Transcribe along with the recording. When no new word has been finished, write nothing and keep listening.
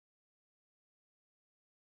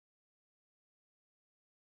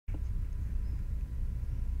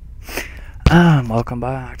And welcome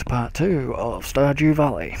back to part 2 of Stardew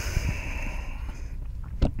Valley.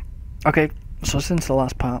 Okay, so since the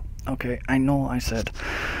last part, I know I said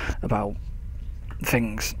about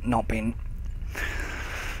things not being,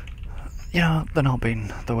 they're not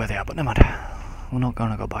being the way they are, but never mind. We're not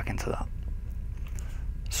going to go back into that.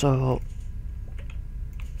 So,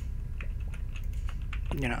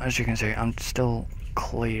 as you can see, I'm still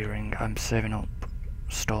clearing, I'm saving up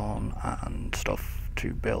stone and stuff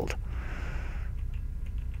to build.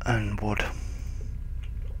 And wood,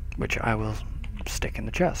 which I will stick in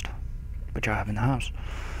the chest, which I have in the house.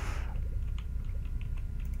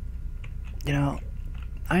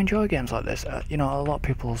 I enjoy games like this. A lot of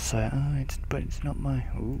people say, "Oh, but it's not my."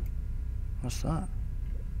 Ooh, what's that?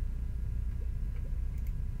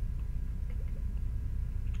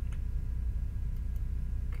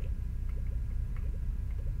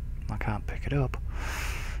 I can't pick it up.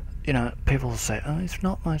 People say, "Oh, it's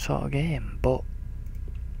not my sort of game," but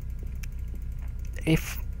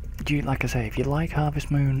if you, like I say, if you like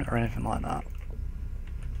Harvest Moon or anything like that,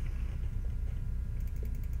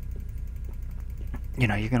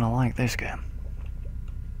 you're gonna like this game.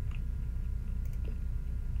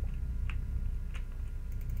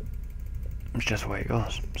 It's just the way it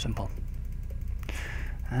goes. Simple.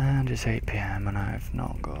 And it's 8 PM and I've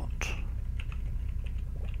not got...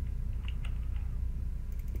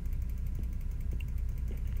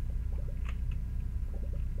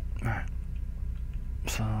 Right.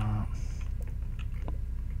 So...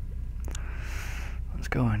 let's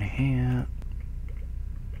go in here.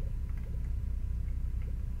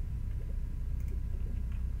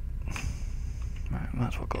 Right, might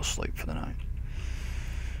as well go sleep for the night.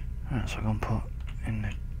 Right, so I'm going to put in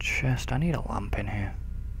the chest. I need a lamp in here.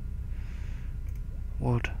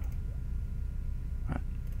 Wood. Right.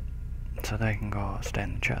 So they can go stay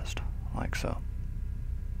in the chest, like so.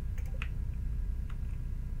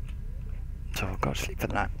 So we've got to sleep for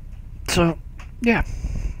the night. So, yeah.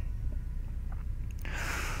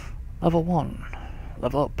 Level 1.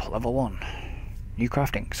 Level up, level 1. New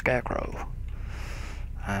crafting, scarecrow.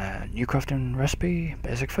 New crafting recipe,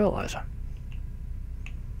 basic fertilizer.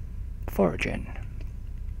 Foraging.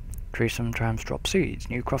 Trees sometimes drop seeds.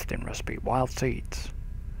 New crafting recipe, wild seeds.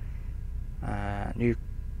 New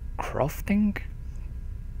crafting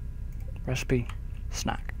recipe,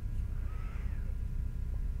 snack.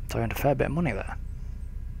 So I earned a fair bit of money there.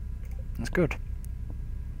 That's good.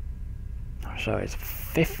 So it's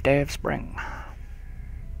 5th day of spring.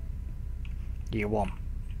 Year 1.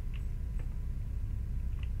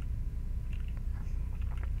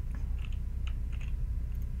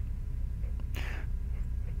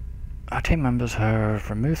 Our team members have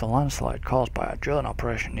removed the landslide caused by our drilling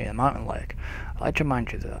operation near the mountain lake. I'd like to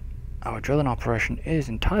remind you that our drilling operation is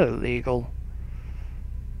entirely legal,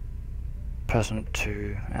 pursuant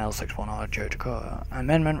to L610 Jericho.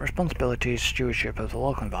 Amendment, responsibilities, stewardship of the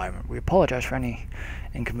local environment. We apologise for any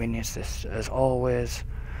inconvenience. This, as always,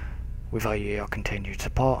 we value your continued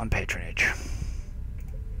support and patronage.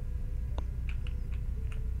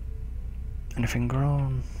 Anything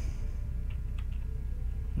grown?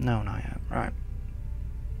 No, not yet. Right.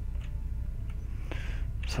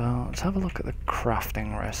 So let's have a look at the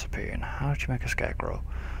crafting recipe and how do you make a scarecrow.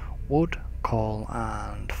 Wood, coal,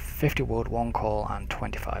 and 50 wood, 1 coal, and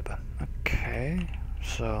 20 fibre. Okay,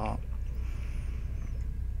 so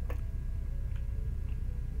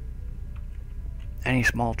any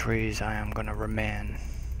small trees I am going to remain.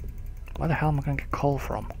 Where the hell am I going to get coal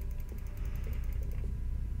from?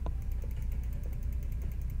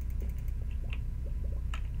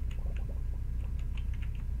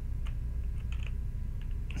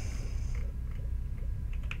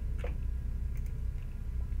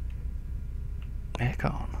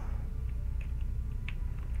 Acorn.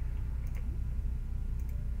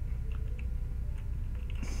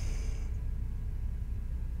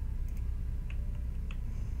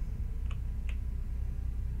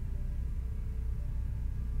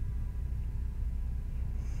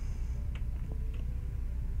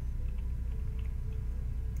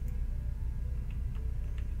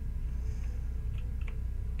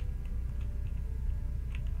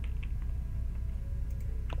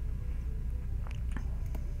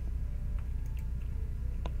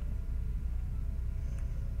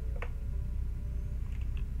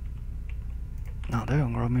 Now they're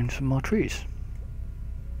going to grow me some more trees.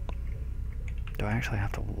 Do I actually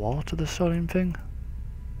have to water the sodding thing?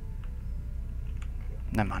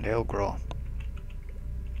 Never mind, it'll grow.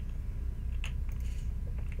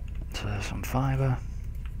 So there's some fibre.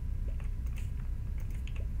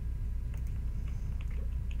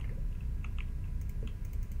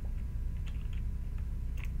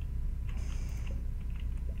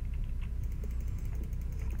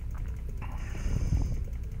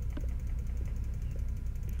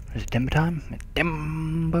 Is it timber time? It's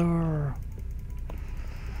timber!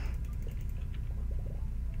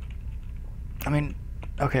 I mean,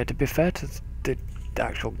 okay, to be fair to the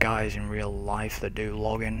actual guys in real life that do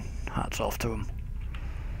logging, hats off to them.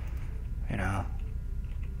 You know.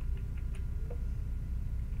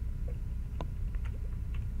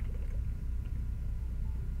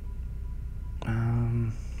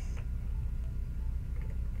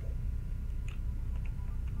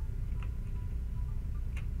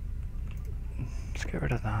 Let's get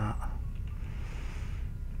rid of that.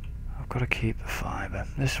 I've got to keep the fibre.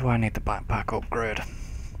 This is why I need the backpack upgrade.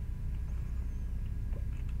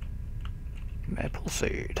 Maple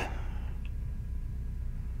seed.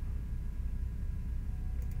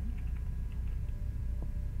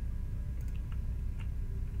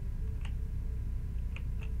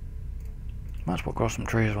 Might as well grow some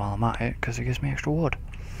trees while I'm at it, because it gives me extra wood.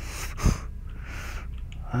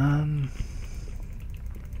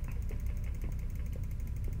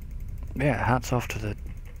 Yeah, hats off to the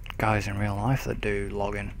guys in real life that do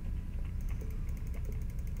logging.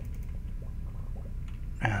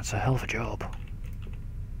 Yeah, it's a hell of a job.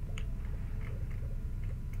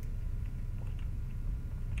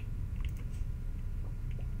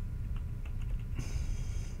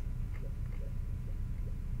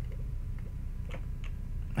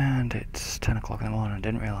 And it's 10 o'clock in the morning, I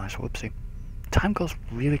didn't realise, whoopsie. Time goes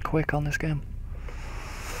really quick on this game.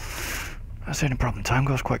 That's the only problem, time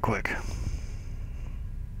goes quite quick.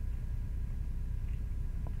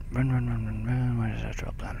 Run, run, run, run, run, where did I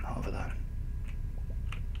drop them? Over there.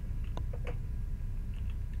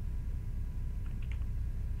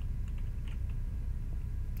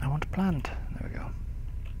 I want to plant, there we go.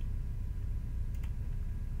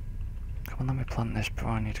 Come on, let me plant this before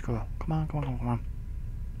I need to go. Come on, come on, come on, come on.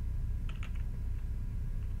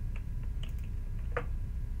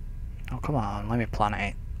 Oh, come on, let me plant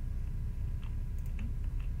it.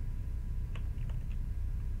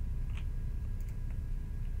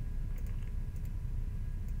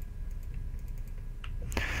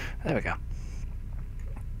 There we go.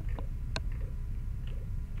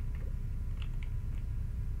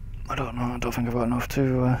 I don't know, I don't think I've got enough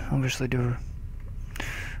to obviously do.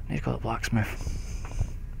 Need to go to the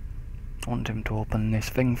blacksmith. I want him to open this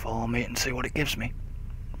thing for me and see what it gives me.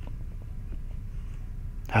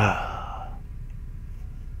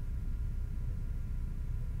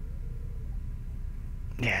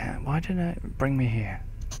 Yeah, why didn't it bring me here?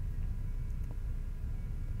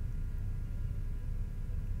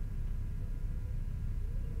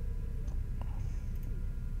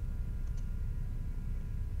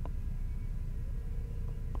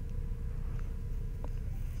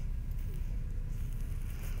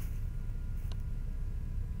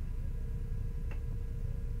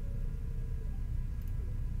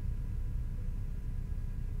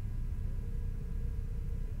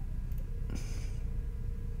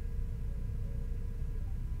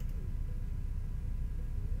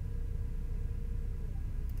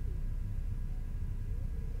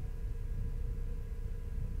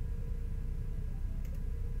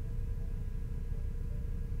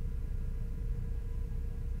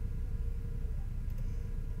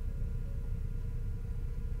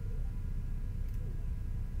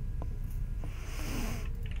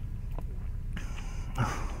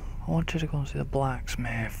 I wanted to go and see the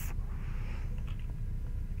blacksmith.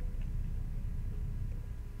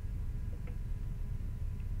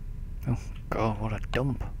 Oh god, what a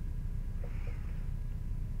dump.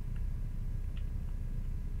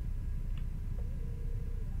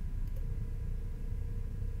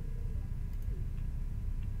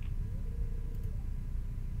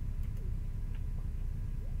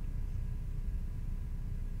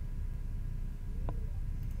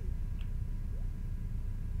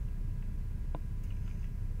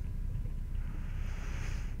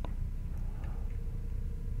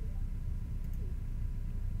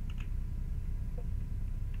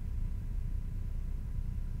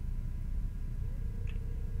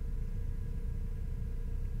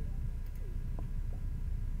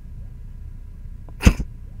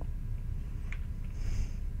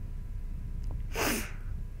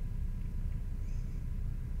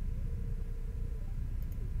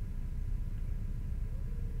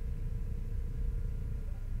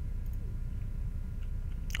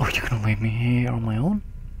 Oh, you're gonna leave me here on my own?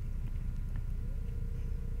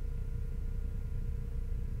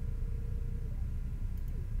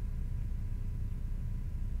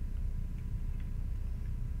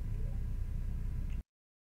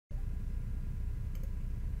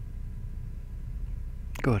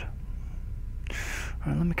 Good.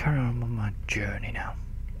 Alright, let me carry on with my journey now.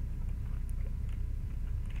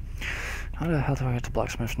 How the hell do I get to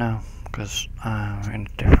blacksmith now? Because I'm in a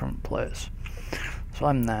different place. So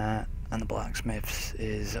I'm there, and the blacksmiths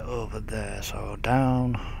is over there. So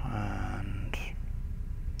down and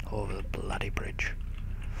over the bloody bridge.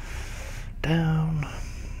 Down.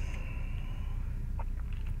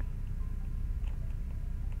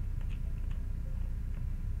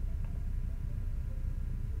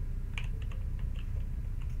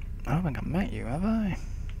 I don't think I've met you, have I?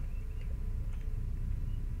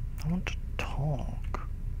 I want to talk.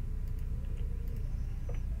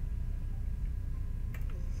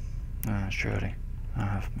 Ah, surely I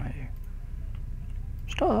have met you.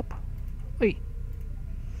 Stop! Wait.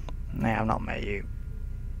 Nah, I've not met you.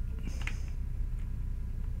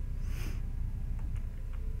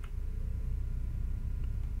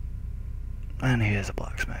 And here's the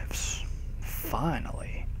blacksmiths.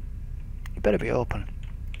 Finally. You better be open.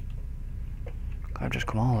 I've just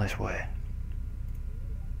come all this way.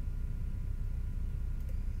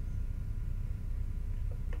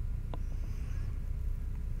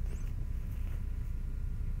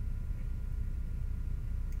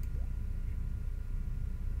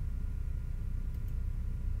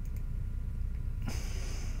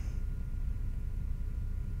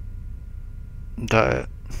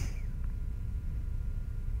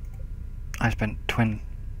 I spent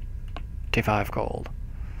 25 gold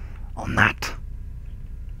on that.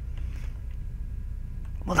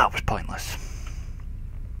 Well, that was pointless.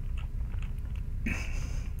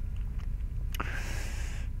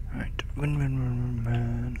 Right,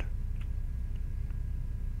 win.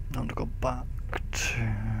 I want to go back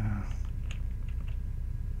to...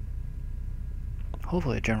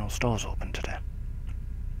 Hopefully the general store's open today.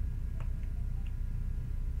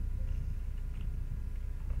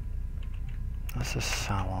 That's a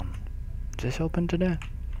salon. Is this open today?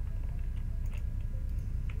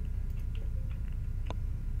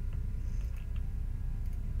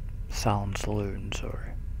 Salon Saloon,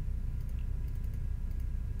 sorry.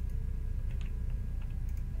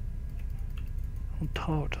 I'll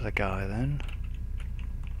talk to the guy then.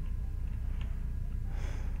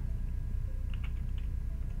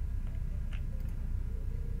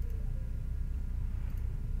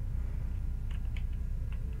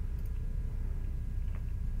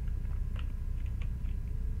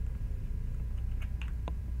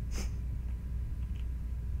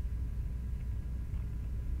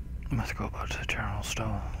 I must go back to the general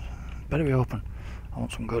store. Better be open. I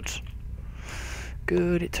want some goods.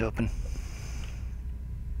 Good, it's open.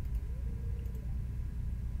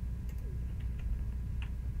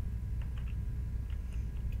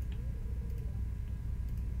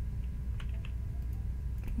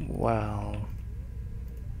 Well...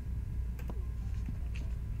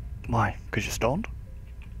 Why? Because you're stoned?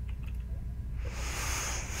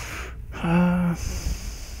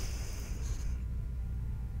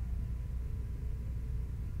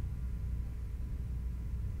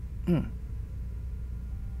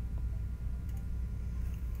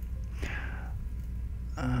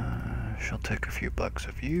 Shall take a few bags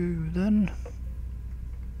of you then.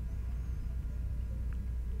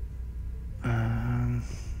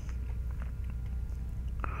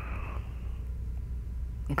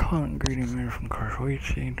 Common ingredient made from crushed wheat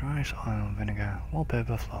seed, rice, oil, vinegar,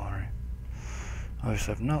 wallpaper, flour.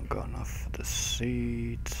 Obviously I've not got enough for the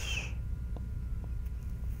seeds.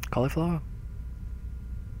 Cauliflower?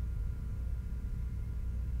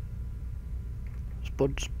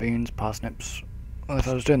 Spuds, beans, parsnips. Well, if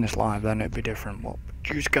I was doing this live then it'd be different. What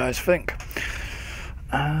do you guys think?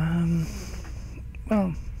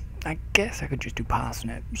 Well, I guess I could just do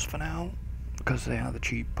parsnips for now, because they are the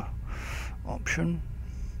cheap option.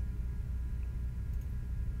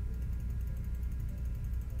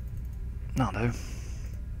 That'll do.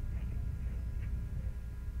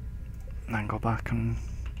 And then go back and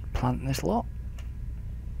plant this lot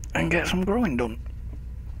and get some growing done.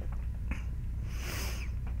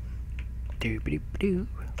 Doo-ba-doo-ba-doo.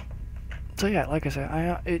 So yeah, like I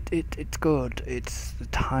said, it's good. It's the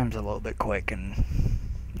time's a little bit quick, and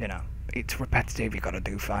you know it's repetitive. You got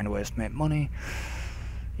to find ways to make money.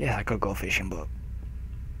 Yeah, I could go fishing, but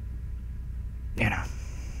you know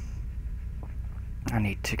I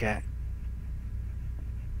need to get.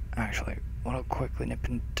 Actually, what I'll quickly nip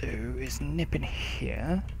and do is nip in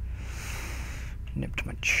here, nip to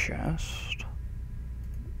my chest,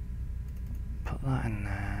 put that in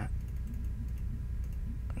there,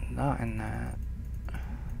 and that in there,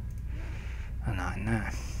 and that in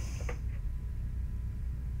there.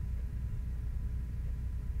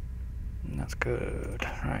 And that's good.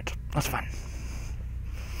 Right, that's fine.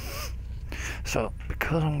 So,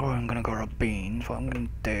 because I'm going to grow beans, what I'm going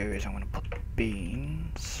to do is I'm going to put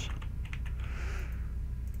beans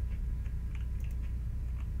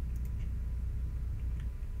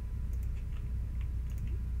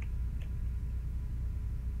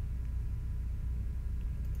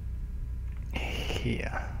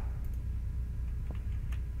here.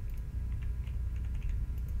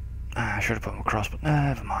 I should have put them across, but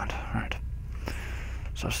never mind. Right.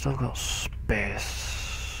 So I've still got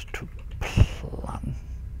space to plant.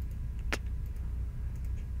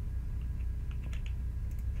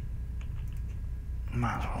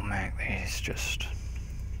 Might as well make these just...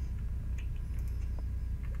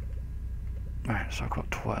 Right, so I've got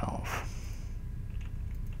 12.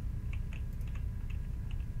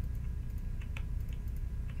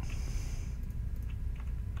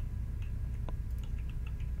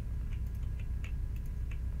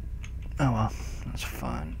 Oh well, that's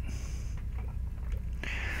fine.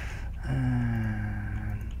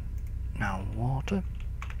 And now water.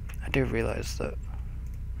 I do realise that...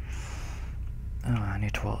 Oh, I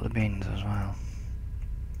need to water the beans as well.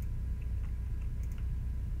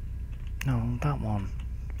 No, that one.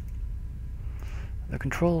 The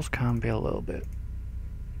controls can be a little bit...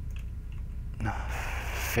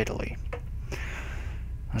 fiddly.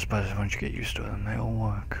 I suppose once you get used to them, they all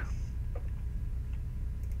work.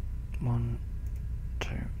 1, 2,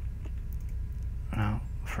 no,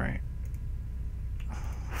 3,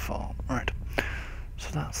 4. Right. So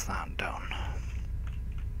that's that done.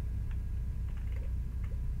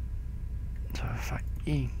 So if I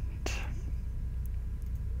eat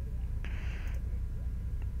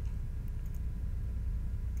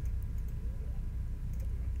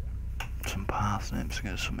some parsnips to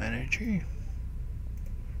get some energy.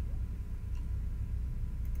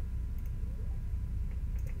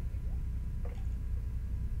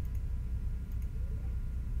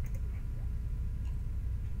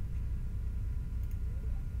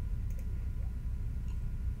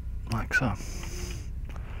 Like so.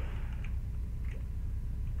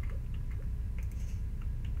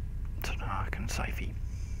 So now I can safely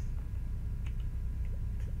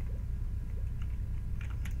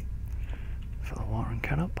fill the watering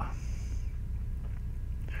can up.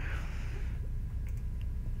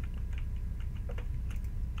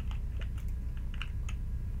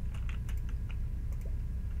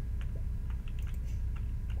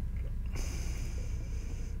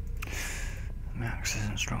 My axe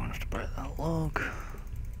isn't strong enough to break that log.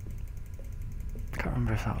 Can't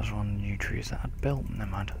remember if that was one of the new trees that I'd built. Never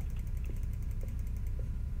mind.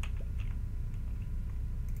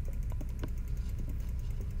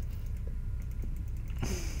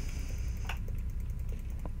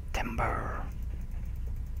 Timber.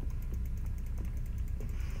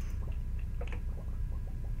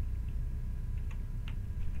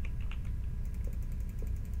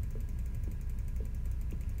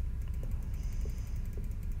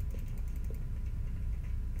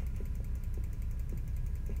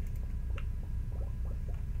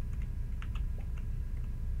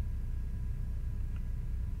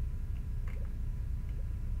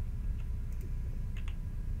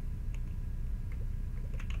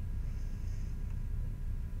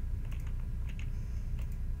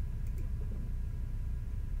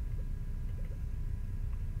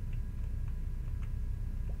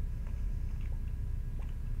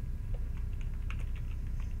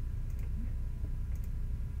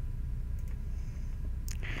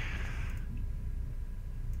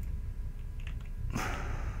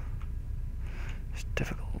 It's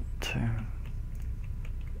difficult to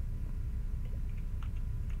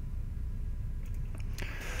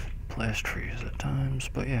place trees at times,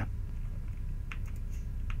 but yeah.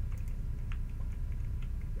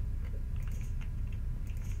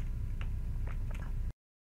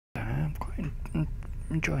 I'm quite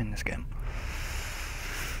enjoying this game,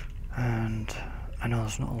 and I know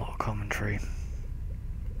there's not a lot of commentary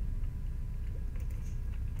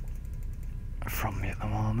from me at the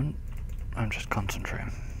moment. I'm just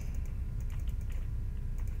concentrating.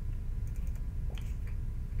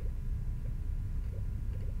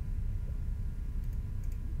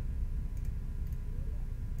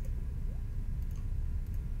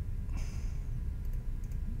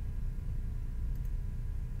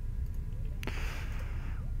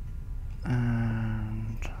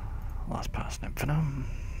 And last parsnip for now.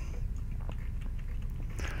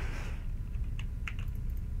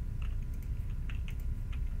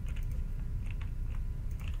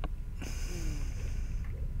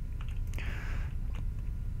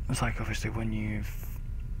 It's like obviously when you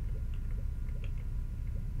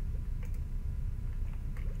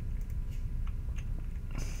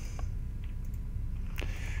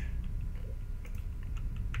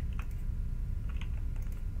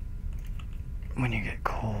get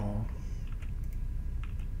coal,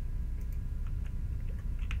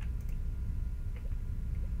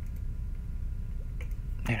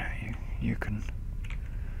 you know, you can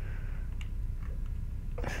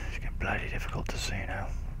get bloody difficult to see now.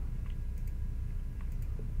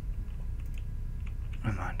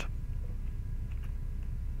 Never mind.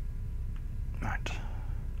 Right.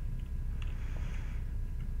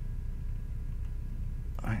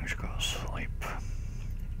 I think we should go to sleep.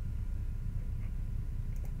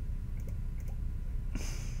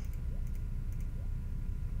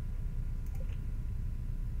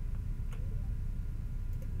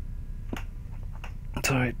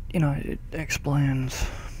 So, it explains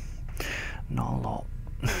not a lot.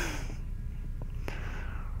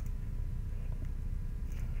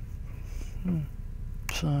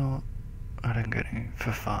 So, I didn't get any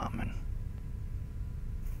for farming.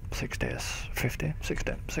 6 days, 50, 6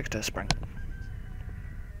 days spring.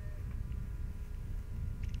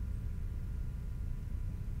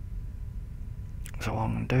 So what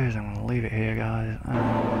I'm going to do is I'm going to leave it here, guys,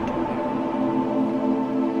 and